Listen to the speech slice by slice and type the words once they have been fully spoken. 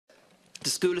The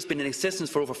school has been in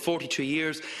existence for over 42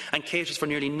 years and caters for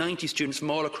nearly 90 students from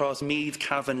all across Meath,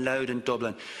 Cavan, Louth and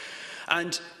Dublin.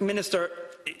 And, Minister,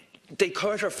 they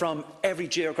cater from every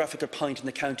geographical point in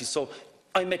the county. So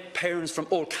I met parents from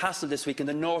Old Cassells this week in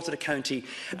the north of the county,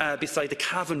 beside the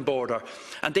Cavan border,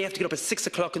 and they have to get up at 6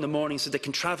 o'clock in the morning so they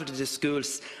can travel to the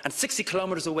schools. And 60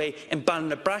 kilometres away in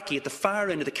Ballinabrackey, at the far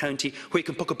end of the county, where you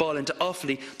can puck a ball into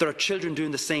Offaly, there are children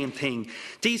doing the same thing.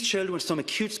 These children with some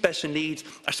acute special needs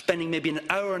are spending maybe an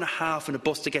hour and a half on a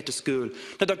bus to get to school.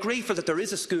 Now, they're grateful that there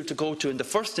is a school to go to in the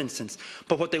first instance,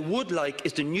 but what they would like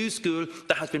is the new school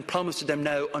that has been promised to them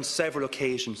now on several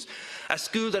occasions. A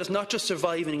school that is not just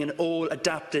surviving in an old,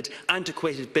 adapted,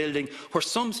 antiquated building where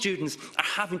some students are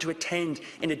having to attend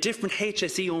in a different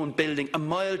HSE-owned building a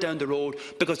mile down the road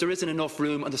because there isn't enough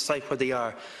room on the site where they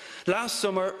are. Last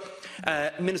summer,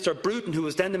 Minister Bruton, who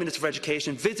was then the Minister for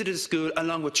Education, visited the school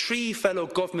along with 3 fellow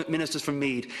government ministers from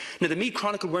Meath. Now, the Meath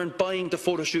Chronicle weren't buying the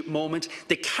photoshoot moment.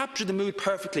 They captured the mood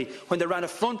perfectly when they ran a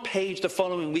front page the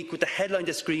following week with the headline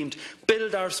that screamed,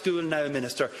 "Build our school now,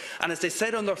 Minister." And as they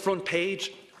said on their front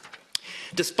page,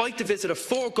 despite the visit of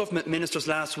 4 government ministers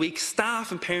last week,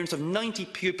 staff and parents of 90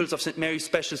 pupils of St Mary's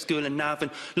Special School in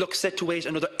Navan look set to wait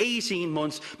another 18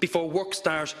 months before work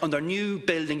starts on their new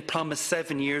building promised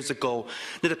 7 years ago.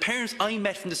 Now, the parents I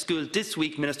met from the school this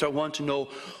week, Minister, want to know,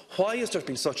 why has there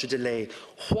been such a delay?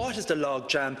 What is the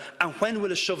logjam? And when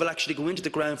will a shovel actually go into the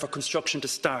ground for construction to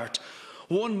start?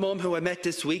 One mum who I met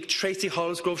this week, Tracy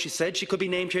Hollisgrove, she said she could be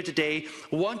named here today,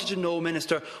 wanted to know,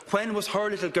 Minister, when was her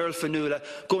little girl Fionnuala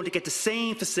going to get the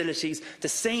same facilities, the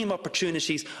same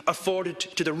opportunities afforded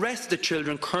to the rest of the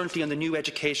children currently on the new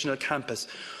educational campus.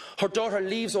 Her daughter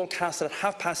leaves Oldcastle at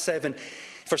 7:30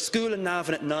 for school in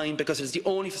Navan at 9 because it is the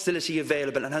only facility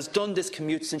available, and has done this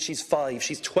commute since she's 5.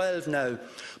 She's 12 now.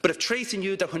 But if Tracy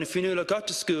knew that when Fionnuala got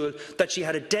to school that she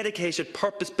had a dedicated,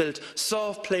 purpose-built,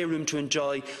 soft playroom to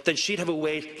enjoy, then she'd have a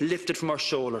weight lifted from her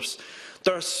shoulders.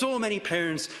 There are so many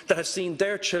parents that have seen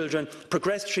their children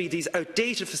progress through these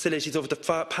outdated facilities over the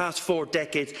past 4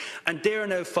 decades, and they are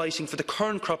now fighting for the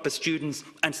current crop of students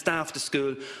and staff at the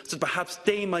school, so perhaps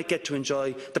they might get to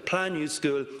enjoy the planned new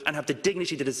school and have the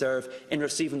dignity they deserve in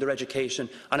receiving their education.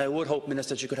 And I would hope,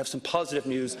 Minister, that you could have some positive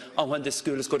news on when this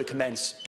school is going to commence.